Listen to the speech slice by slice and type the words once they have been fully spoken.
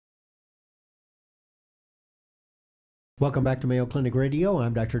Welcome back to Mayo Clinic Radio.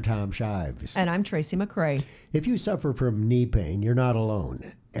 I'm Dr. Tom Shives. And I'm Tracy McCray. If you suffer from knee pain, you're not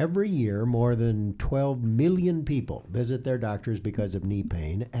alone. Every year, more than 12 million people visit their doctors because of knee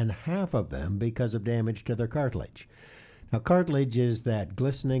pain, and half of them because of damage to their cartilage. Now, cartilage is that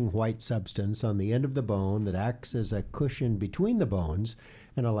glistening white substance on the end of the bone that acts as a cushion between the bones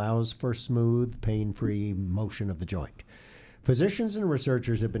and allows for smooth, pain-free motion of the joint. Physicians and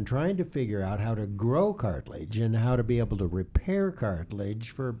researchers have been trying to figure out how to grow cartilage and how to be able to repair cartilage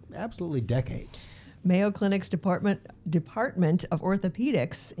for absolutely decades. Mayo Clinic's Department of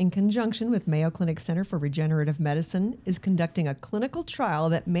Orthopedics, in conjunction with Mayo Clinic Center for Regenerative Medicine, is conducting a clinical trial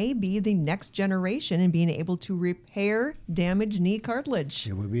that may be the next generation in being able to repair damaged knee cartilage.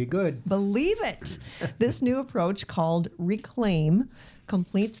 It would be good. Believe it. This new approach, called Reclaim,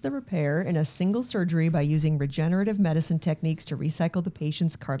 completes the repair in a single surgery by using regenerative medicine techniques to recycle the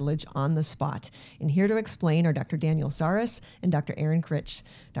patient's cartilage on the spot. And here to explain are Dr. Daniel Saris and Dr. Aaron Krych.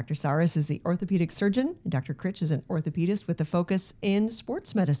 Dr. Saris is the orthopedic surgeon, and Dr. Krych is an orthopedist with a focus in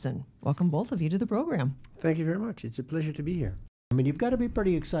sports medicine. Welcome both of you to the program. Thank you very much. It's a pleasure to be here. I mean, you've got to be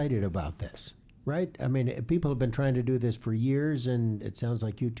pretty excited about this, right? I mean, people have been trying to do this for years, and it sounds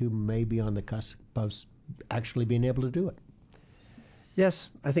like you two may be on the cusp of actually being able to do it. Yes,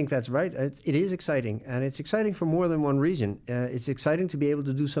 I think that's right. It is exciting, and it's exciting for more than one reason. It's exciting to be able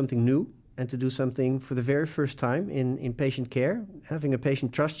to do something new and to do something for the very first time in patient care, having a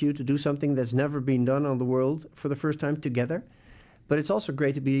patient trust you to do something that's never been done on the world for the first time together. But it's also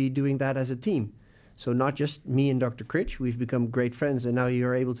great to be doing that as a team. So not just me and Dr. Krych, we've become great friends, and now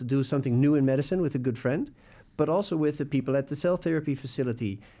you're able to do something new in medicine with a good friend, but also with the people at the cell therapy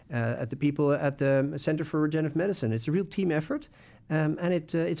facility, at the people at the Center for Regenerative Medicine. It's a real team effort, and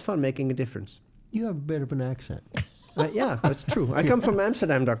it's fun making a difference. You have a bit of an accent. Yeah, that's true. I come from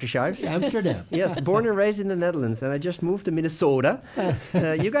Amsterdam, Dr. Shives. Amsterdam. Yes, born and raised in the Netherlands, and I just moved to Minnesota.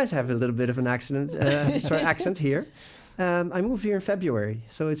 You guys have a little bit of an accent here. I moved here in February,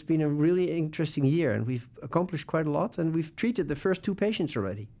 so it's been a really interesting year, and we've accomplished quite a lot, and we've treated the first 2 patients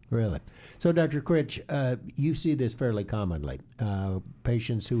already. Really? So, Dr. Krych, you see this fairly commonly.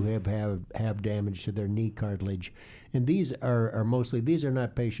 Patients who have damage to their knee cartilage, and these are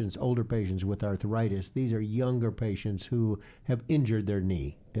not patients, older patients with arthritis. These are younger patients who have injured their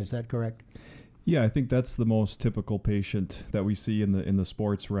knee. Is that correct? Yeah, I think that's the most typical patient that we see in the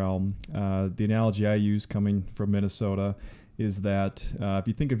sports realm. The analogy I use, coming from Minnesota, is that if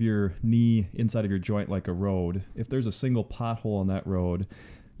you think of your knee inside of your joint like a road, if there's a single pothole on that road,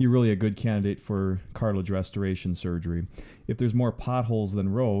 you're really a good candidate for cartilage restoration surgery. If there's more potholes than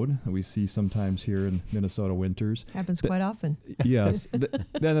road, we see sometimes here in Minnesota winters. Happens quite often. Yes.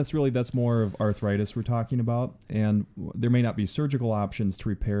 Then that's more of arthritis we're talking about. And there may not be surgical options to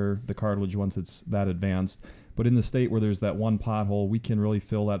repair the cartilage once it's that advanced. But in the state where there's that one pothole, we can really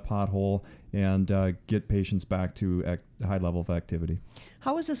fill that pothole and get patients back to a high level of activity.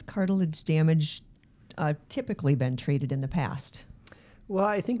 How has this cartilage damage typically been treated in the past? Well,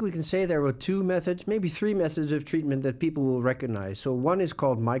 I think we can say there were 2 methods, maybe 3 methods of treatment that people will recognize. So one is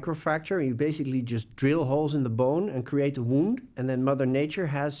called microfracture. You basically just drill holes in the bone and create a wound, and then Mother Nature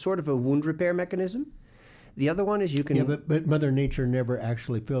has sort of a wound repair mechanism. The other one is you can... Yeah, but Mother Nature never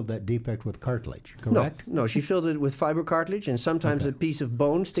actually filled that defect with cartilage, correct? No, she filled it with fiber cartilage and sometimes a piece of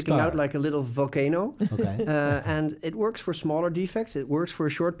bone sticking out like a little volcano. Okay. And it works for smaller defects. It works for a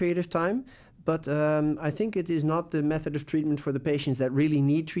short period of time. But I think it is not the method of treatment for the patients that really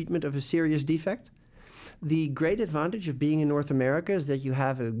need treatment of a serious defect. The great advantage of being in North America is that you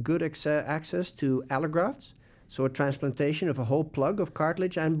have a good access to allografts, so a transplantation of a whole plug of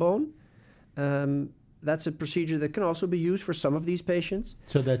cartilage and bone. That's a procedure that can also be used for some of these patients.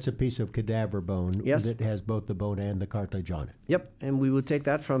 So that's a piece of cadaver bone that has both the bone and the cartilage on it. Yep, and we will take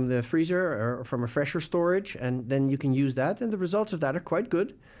that from the freezer or from a fresher storage, and then you can use that, and the results of that are quite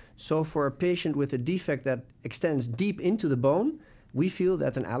good. So for a patient with a defect that extends deep into the bone, we feel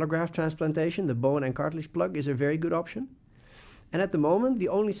that an allograft transplantation, the bone and cartilage plug, is a very good option. And at the moment, the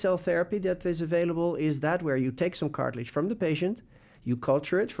only cell therapy that is available is that where you take some cartilage from the patient, you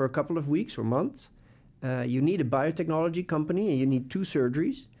culture it for a couple of weeks or months, you need a biotechnology company, and you need 2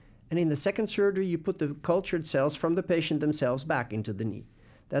 surgeries. And in the second surgery, you put the cultured cells from the patient themselves back into the knee.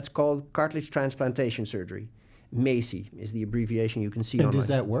 That's called cartilage transplantation surgery. MACI is the abbreviation you can see online. And does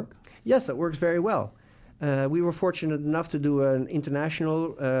that work? Yes, that works very well. We were fortunate enough to do an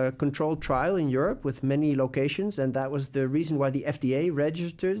international controlled trial in Europe with many locations, and that was the reason why the FDA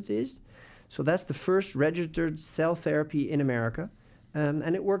registered this. So that's the first registered cell therapy in America.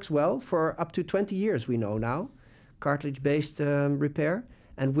 And it works well for up to 20 years, we know now, cartilage-based repair.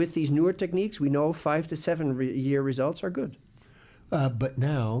 And with these newer techniques, we know 5 to 7 year results are good. But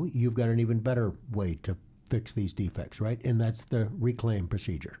now you've got an even better way to fix these defects, right? And that's the reclaim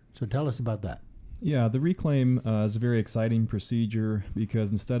procedure. So tell us about that. Yeah, the reclaim is a very exciting procedure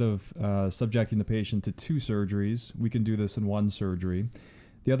because instead of subjecting the patient to 2 surgeries, we can do this in 1 surgery.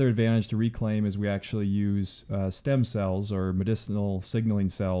 The other advantage to reclaim is we actually use stem cells or medicinal signaling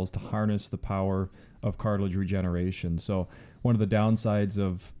cells to harness the power of cartilage regeneration. So one of the downsides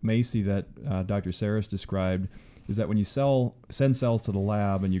of MACI that Dr. Saris described is that when you send cells to the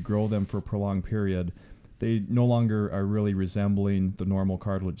lab and you grow them for a prolonged period, they no longer are really resembling the normal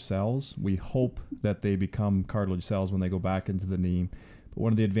cartilage cells. We hope that they become cartilage cells when they go back into the knee. But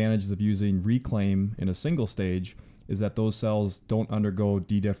one of the advantages of using reclaim in a single stage is that those cells don't undergo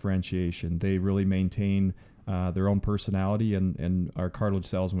dedifferentiation. They really maintain their own personality and are cartilage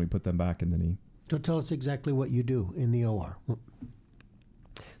cells when we put them back in the knee. So tell us exactly what you do in the OR.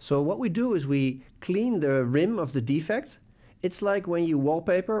 So what we do is we clean the rim of the defect. It's like when you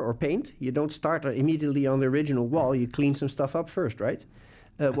wallpaper or paint. You don't start immediately on the original wall. You clean some stuff up first, right?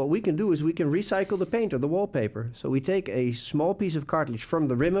 What we can do is we can recycle the paint or the wallpaper. So we take a small piece of cartilage from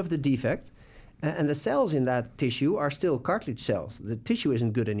the rim of the defect, and the cells in that tissue are still cartilage cells. The tissue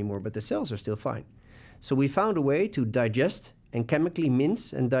isn't good anymore, but the cells are still fine. So we found a way to digest and chemically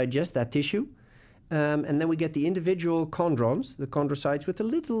mince and digest that tissue. And then we get the individual chondrons, the chondrocytes, with a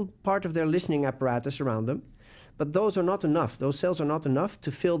little part of their listening apparatus around them. But those are not enough. Those cells are not enough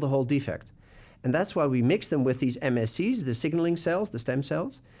to fill the whole defect. And that's why we mix them with these MSCs, the signaling cells, the stem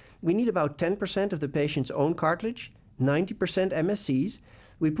cells. We need about 10% of the patient's own cartilage, 90% MSCs.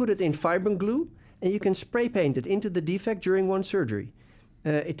 We put it in fibrin glue, and you can spray paint it into the defect during 1 surgery.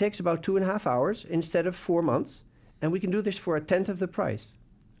 It takes about 2.5 hours instead of 4 months. And we can do this for 1/10 of the price.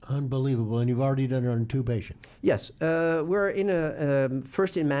 Unbelievable. And you've already done it on 2 patients. Yes. We're in a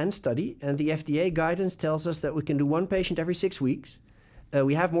first-in-man study, and the FDA guidance tells us that we can do 1 patient every 6 weeks.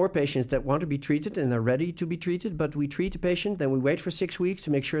 We have more patients that want to be treated and are ready to be treated, but we treat a patient, then we wait for 6 weeks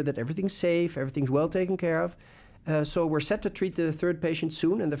to make sure that everything's safe, everything's well taken care of. So we're set to treat the 3rd patient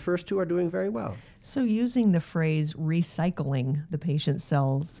soon, and the first 2 are doing very well. So using the phrase recycling the patient's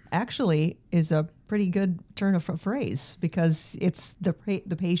cells actually is a pretty good turn of a phrase, because it's the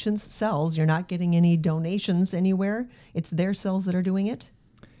patient's cells. You're not getting any donations anywhere. It's their cells that are doing it.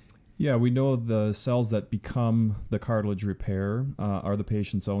 Yeah, we know the cells that become the cartilage repair are the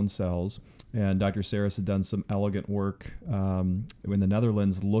patient's own cells. And Dr. Saris has done some elegant work in the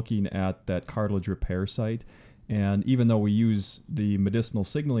Netherlands looking at that cartilage repair site. And even though we use the medicinal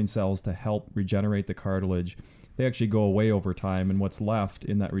signaling cells to help regenerate the cartilage, they actually go away over time. And what's left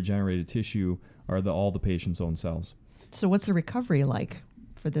in that regenerated tissue are all the patient's own cells. So what's the recovery like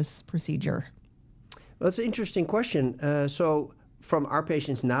for this procedure? Well, it's an interesting question. So from our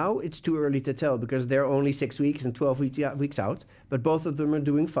patients now, it's too early to tell because they're only 6 weeks and 12 weeks out. But both of them are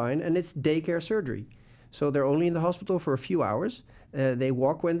doing fine, and it's daycare surgery. So they're only in the hospital for a few hours. They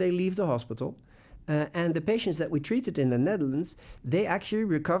walk when they leave the hospital. And the patients that we treated in the Netherlands, they actually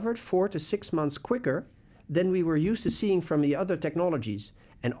recovered 4 to 6 months quicker than we were used to seeing from the other technologies.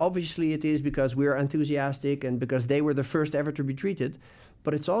 And obviously it is because we are enthusiastic and because they were the first ever to be treated.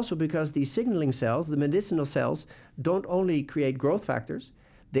 But it's also because these signaling cells, the medicinal cells, don't only create growth factors,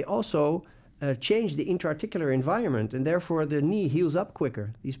 they also change the intra-articular environment, and therefore the knee heals up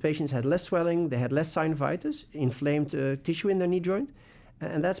quicker. These patients had less swelling, they had less synovitis, inflamed tissue in their knee joint.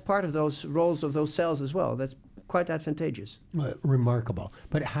 And that's part of those roles of those cells as well. That's quite advantageous. Remarkable.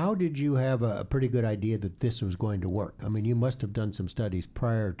 But how did you have a pretty good idea that this was going to work? I mean, you must have done some studies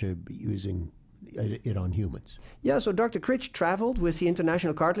prior to using it on humans. Yeah, so Dr. Krych traveled with the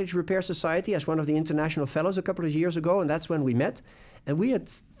International Cartilage Repair Society as one of the international fellows a couple of years ago, and that's when we met. And we had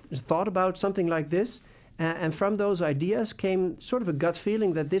thought about something like this, and from those ideas came sort of a gut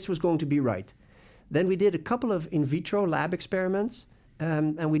feeling that this was going to be right. Then we did a couple of in vitro lab experiments,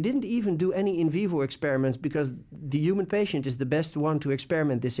 and we didn't even do any in vivo experiments because the human patient is the best one to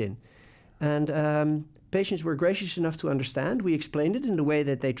experiment this in. And patients were gracious enough to understand. We explained it in the way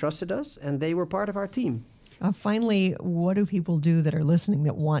that they trusted us, and they were part of our team. Finally, what do people do that are listening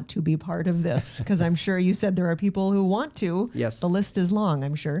that want to be part of this? Because I'm sure you said there are people who want to. Yes. The list is long,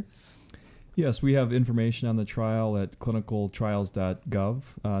 I'm sure. Yes, we have information on the trial at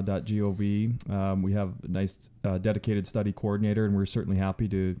clinicaltrials.gov. We have a nice dedicated study coordinator, and we're certainly happy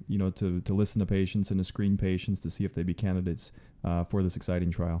to listen to patients and to screen patients to see if they be candidates for this exciting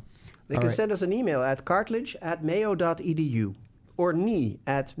trial. They can send us an email at cartilage@mayo.edu, or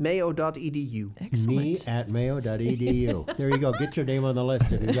knee@mayo.edu. Excellent. knee@mayo.edu. There you go. Get your name on the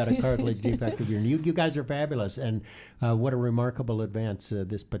list if you've got a cartilage defect of your knee. You guys are fabulous, and what a remarkable advance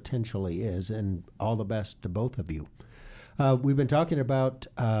this potentially is, and all the best to both of you. We've been talking about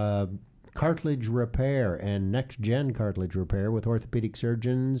cartilage repair and next-gen cartilage repair with orthopedic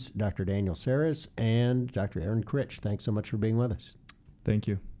surgeons Dr. Daniel Saris and Dr. Aaron Krych. Thanks so much for being with us. Thank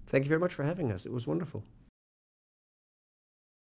you. Thank you very much for having us. It was wonderful.